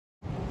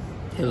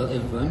Hello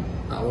everyone,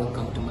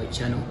 welcome to my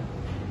channel.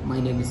 My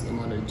name is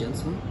Emmanuel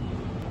Johnson,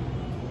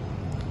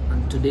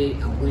 and today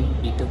I'm going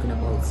to be talking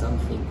about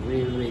something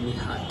really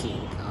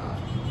hurting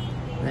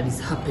that is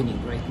happening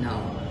right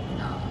now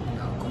in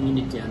our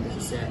community and the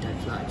society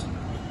at large.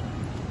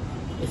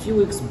 A few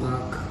weeks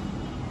back,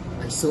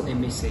 I saw a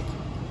message.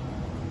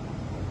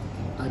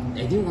 I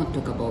didn't want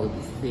to talk about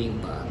this thing,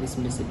 but this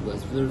message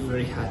was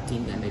very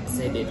hurting, and I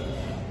decided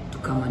to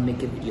come and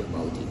make a video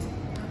about it.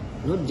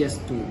 Not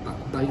just to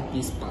backbite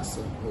this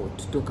person or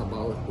to talk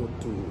about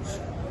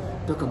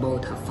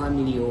her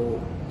family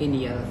or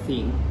any other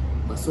thing,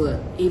 but so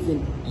that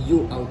even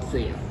you out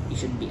there, you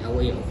should be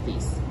aware of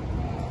this.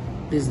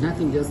 There's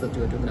nothing else that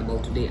we are talking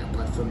about today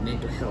apart from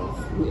mental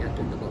health. We are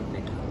talking about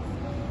mental health.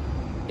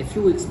 A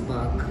few weeks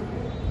back,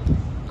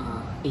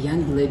 a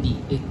young lady,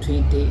 a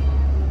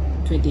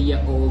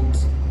 20-year-old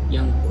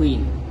young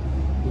queen,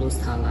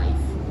 lost her life.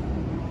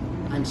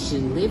 And she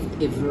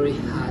left a very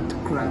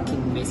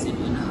heart-cracking message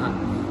on her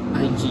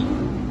IG.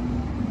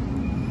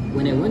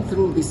 When I went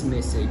through this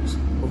message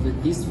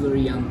of this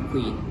very young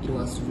queen, it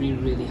was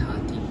really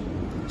hurting.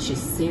 She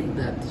said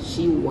that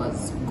she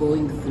was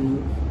going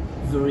through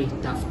very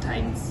tough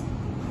times,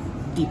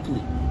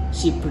 deeply.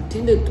 She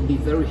pretended to be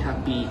very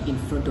happy in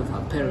front of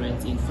her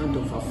parents, in front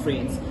of her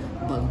friends,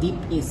 but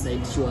deep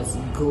inside she was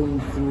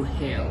going through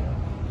hell.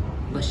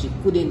 But she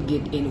couldn't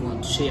get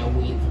anyone to share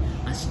with,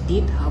 and she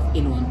didn't have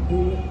anyone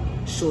who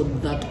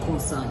showed that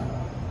concern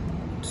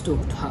to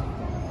talk to her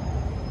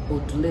or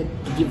to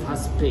give her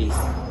space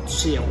to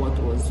share what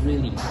was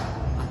really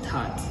at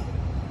heart.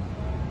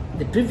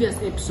 The previous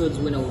episodes,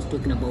 when I was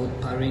talking about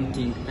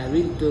parenting, I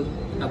really talked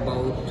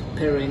about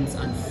parents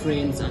and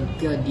friends and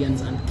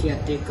guardians and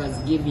caretakers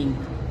giving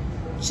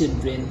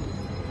children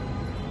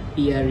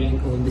hearing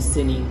or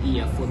listening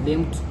ear for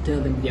them to tell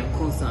them their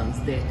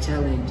concerns, their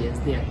challenges,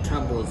 their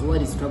troubles,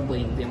 what is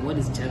troubling them, what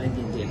is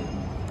challenging them.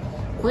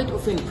 Quite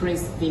often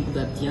parents think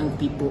that young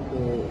people,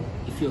 or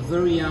if you're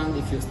very young,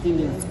 if you're still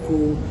in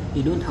school,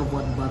 you don't have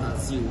what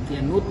bothers you. They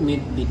are not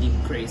meant to be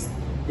depressed.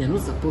 They are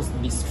not supposed to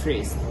be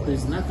stressed.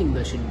 There's nothing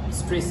that should be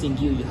stressing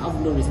you. You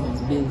have no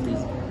responsibilities.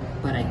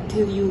 But I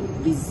tell you,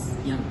 these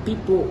young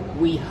people,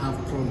 we have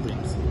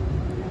problems.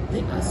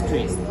 They are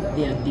stressed.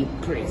 They are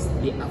depressed.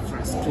 They are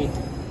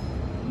frustrated.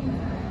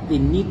 They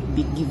need to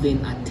be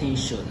given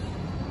attention.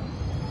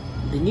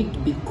 They need to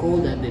be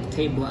called at the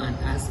table and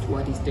asked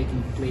what is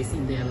taking place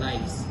in their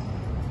lives.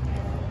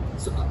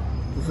 So I'm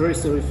very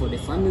sorry for the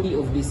family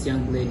of this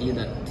young lady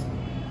that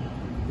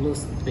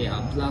lost their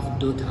beloved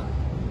daughter,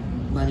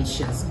 but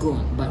she has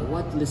gone. But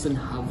what lesson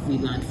have we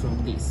learned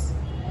from this?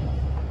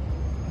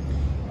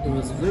 It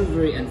was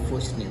very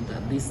unfortunate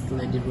that this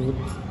lady wrote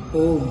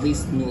all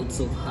these notes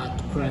of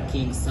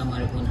heart-cracking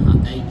summary on her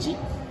IG,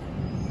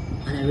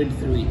 and I read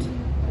through it.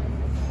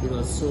 It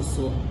was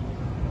so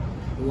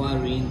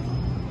worrying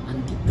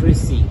and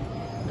depressing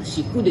that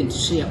she couldn't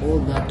share all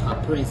that to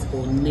her parents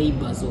or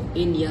neighbors or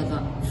any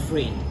other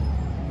friend,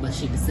 but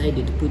she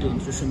decided to put it on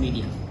social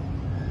media.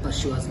 But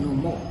she was no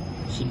more.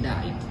 She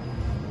died.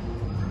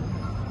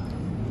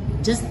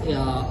 Just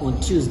on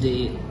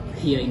Tuesday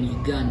here in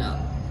Uganda,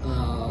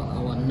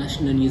 our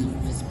national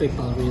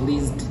newspaper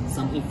released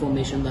some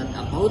information that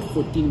about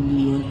 14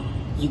 million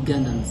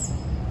Ugandans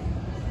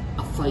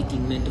are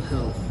fighting mental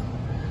health.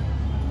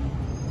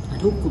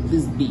 And who could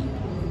this be?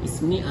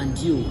 It's me and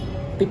you.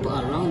 People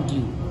around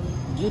you.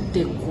 Do you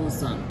take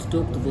concern to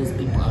talk to those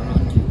people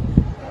around you?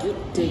 Do you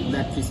take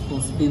that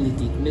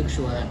responsibility to make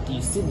sure that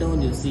you sit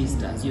down your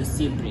sisters, your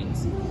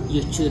siblings,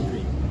 your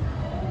children,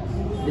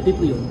 the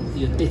people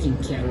you're taking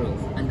care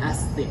of, and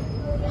ask them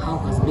how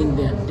has been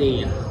their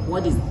day,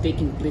 what is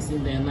taking place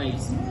in their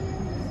lives?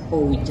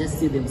 Or we just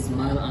see them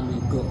smile and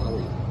we go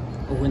away?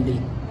 Or when they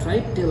try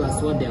to tell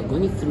us what they are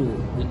going through,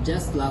 we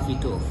just laugh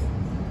it off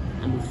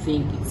and we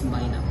think it's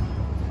minor.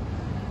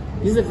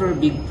 This is a very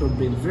big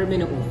problem. Very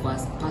many of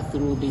us pass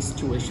through these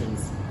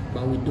situations,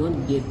 but we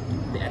don't get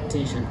the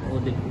attention or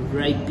the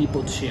right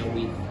people to share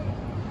with.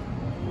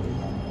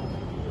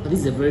 This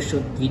is a very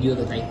short video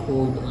that I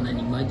called on an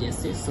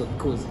emergency, so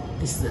because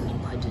this is an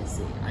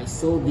emergency. I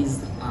saw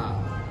these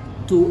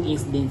two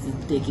incidents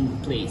taking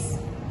place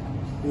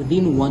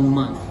within 1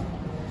 month.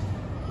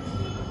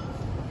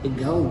 A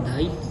girl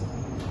died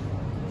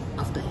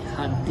after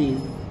her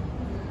death.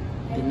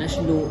 The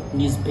national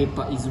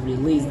newspaper is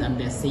released and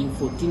they're saying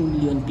 14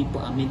 million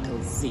people are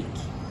mentally sick.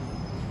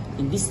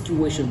 In this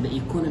situation, the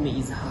economy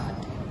is hard,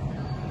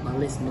 but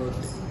let's not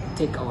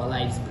take our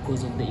lives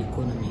because of the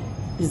economy.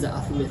 These are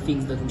actually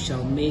things that we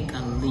shall make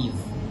and live.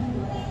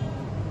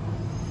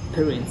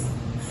 Parents,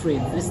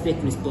 friends, let's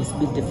take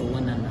responsibility for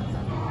one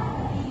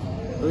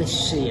another. Let's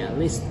share,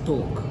 let's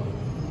talk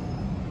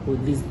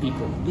with these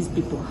people. These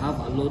people have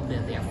a lot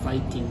that they are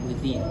fighting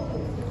within,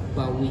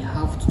 but we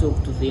have to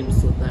talk to them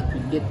so that we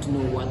get to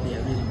know what they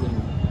are really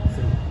going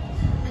through.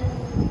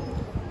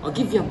 I'll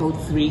give you about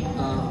 3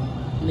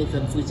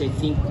 methods which I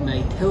think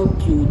might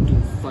help you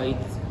to fight,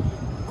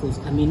 because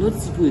I may not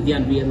sit with you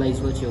and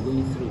realize what you're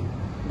going through,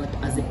 but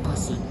as a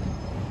person,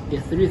 there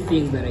are 3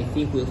 things that I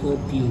think will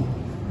help you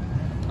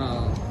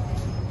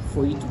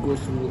for you to go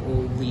through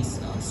all this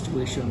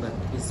situation that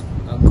is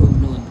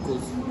going on,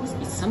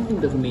 because it's something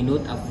that we may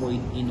not avoid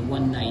in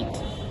one night.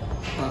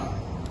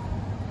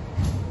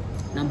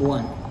 Number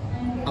one,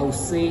 I would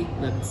say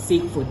that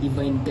seek for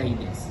divine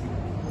guidance.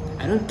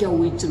 I don't care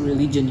which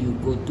religion you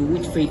go to,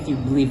 which faith you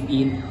believe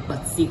in,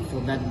 but seek for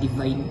that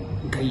divine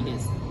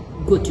guidance.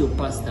 Go to your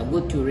pastor,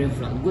 go to your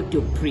reverend, go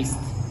to your priest,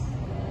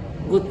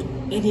 go to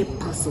any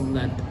person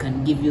that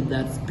can give you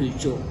that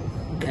spiritual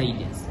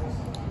guidance.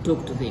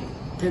 Talk to them,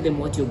 tell them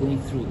what you're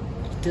going through,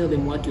 tell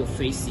them what you're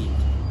facing.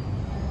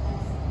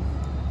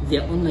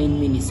 Their online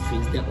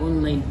ministries, their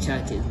online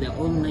churches, their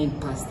online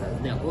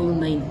pastors, their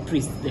online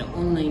priests, their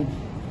online.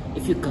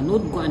 If you cannot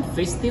go and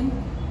face them,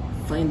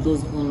 find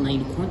those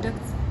online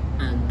contacts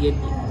and get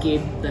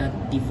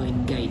that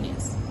divine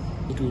guidance.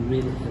 It will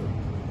really help.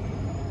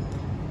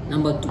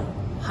 Number two,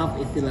 have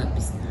a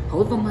therapist.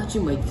 However much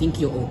you might think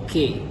you're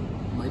okay,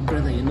 my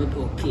brother, you're not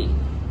okay.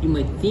 You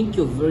might think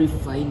you're very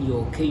fine,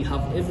 you're okay, you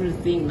have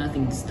everything,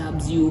 nothing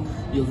disturbs you,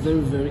 you're very,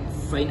 very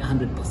fine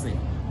 100%.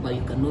 But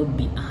you cannot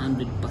be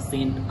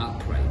 100%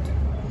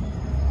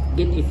 upright.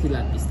 Get a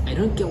therapist. I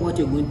don't care what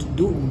you're going to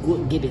do, go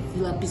get a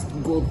therapist,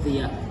 go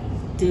there,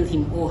 tell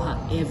him or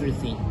her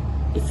everything.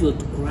 If you're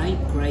to cry,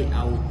 cry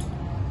out.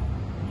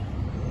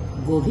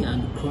 Go there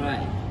and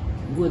cry.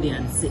 Go there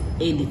and say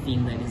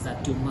anything that is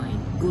at your mind.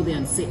 Go there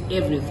and say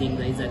everything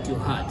that is at your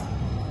heart.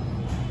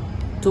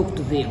 Talk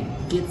to them.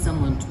 Get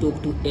someone to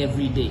talk to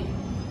every day.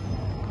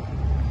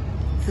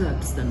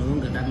 Therapists are no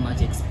longer that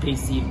much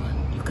expensive,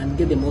 and you can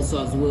get them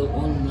also as well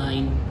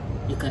online.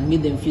 You can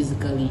meet them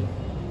physically.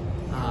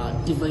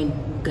 Divine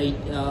guide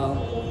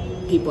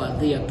people are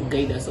there to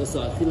guide us.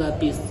 Also, a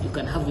therapist. You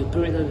can have your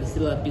parent as a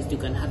therapist. You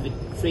can have a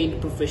trained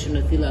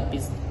professional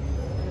therapist.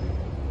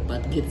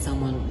 But get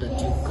someone that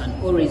you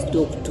can always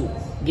talk to.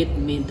 Get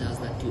mentors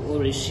that you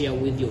always share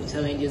with your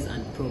challenges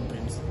and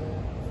problems.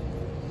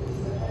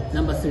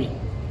 Number three,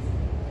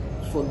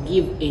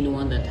 forgive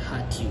anyone that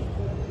hurt you.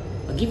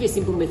 I'll give you a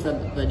simple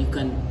method that you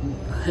can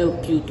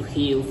help you to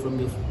heal from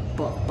your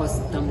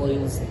past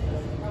turmoils,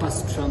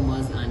 past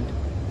traumas, and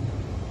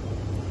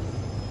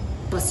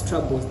past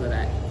troubles that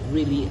are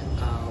really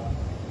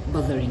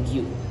bothering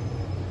you.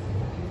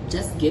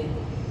 Just get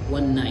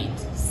one night,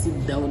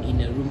 sit down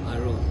in a room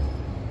alone.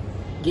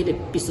 Get a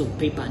piece of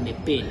paper and a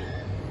pen.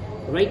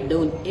 Write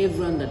down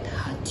everyone that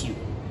hurt you.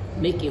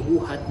 Make a who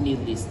hurt me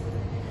list.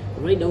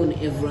 Write down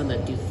everyone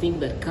that you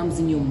think that comes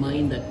in your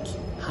mind that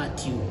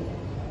hurt you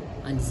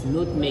and it's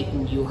not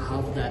making you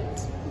have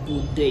that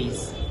good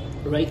days.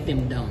 Write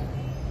them down.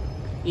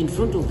 In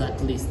front of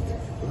that list,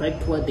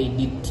 write what they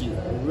did to you.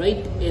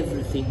 Write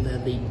everything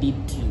that they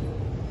did to you.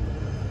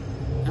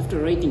 After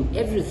writing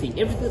everything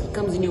that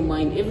comes in your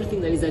mind,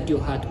 everything that is at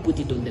your heart, put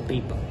it on the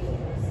paper.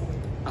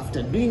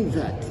 After doing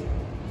that,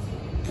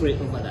 pray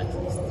over that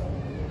list.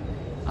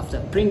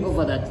 After praying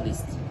over that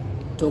list,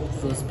 talk to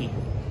those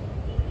people.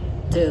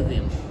 Tell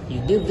them,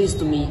 you did this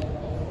to me,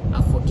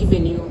 I've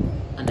forgiven you,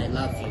 and I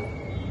love you.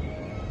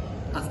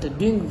 After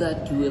doing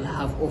that, you will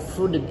have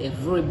offloaded a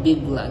very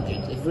big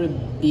luggage, a very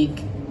big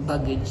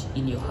baggage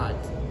in your heart.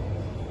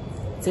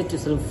 Set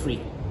yourself free.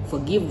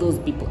 Forgive those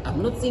people.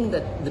 I'm not saying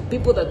that the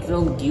people that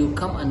wronged you,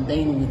 come and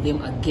dine with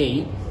them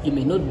again. You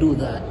may not do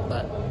that,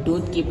 but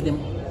don't keep them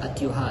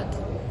at your heart.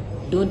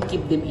 Don't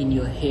keep them in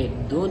your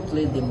head. Don't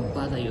let them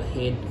bother your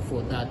head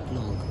for that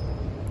long.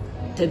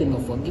 Tell them,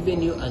 I've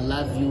forgiven you, I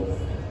love you,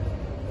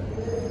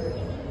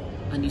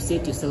 and you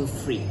set yourself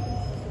free.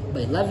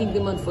 By loving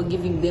them and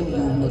forgiving them, you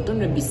will not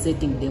only be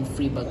setting them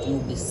free, but you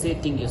will be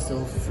setting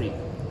yourself free.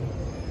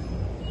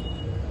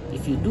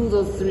 If you do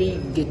those three,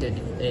 get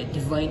a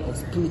divine or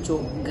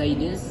spiritual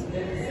guidance,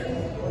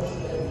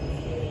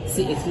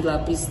 see a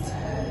therapist,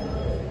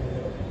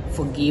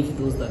 forgive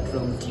those that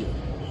wronged you.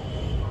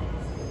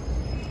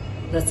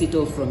 That's it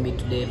all from me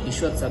today. Be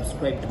sure to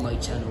subscribe to my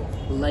channel,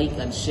 like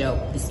and share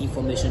this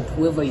information to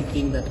whoever you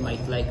think that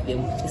might like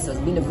them. This has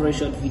been a very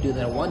short video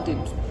that I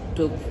wanted to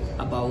talk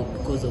about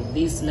because of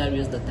these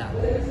scenarios that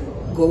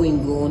are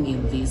going on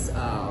in this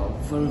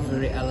very,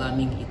 very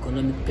alarming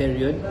economic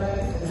period.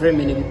 Very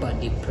many people are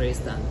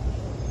depressed and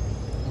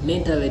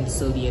mentally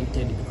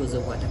disoriented because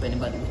of what happened.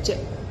 But check,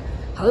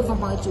 however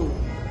much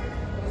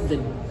of the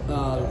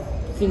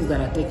things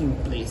that are taking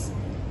place,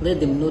 let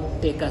them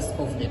not take us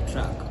off the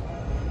track.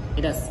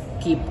 Let us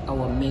keep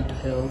our mental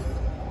health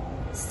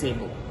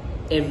stable.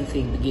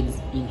 Everything begins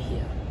in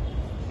here.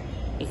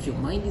 If your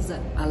mind is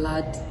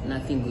alert,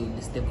 nothing will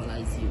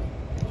destabilize you.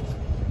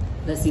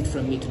 That's it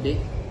from me today.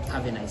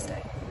 Have a nice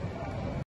time.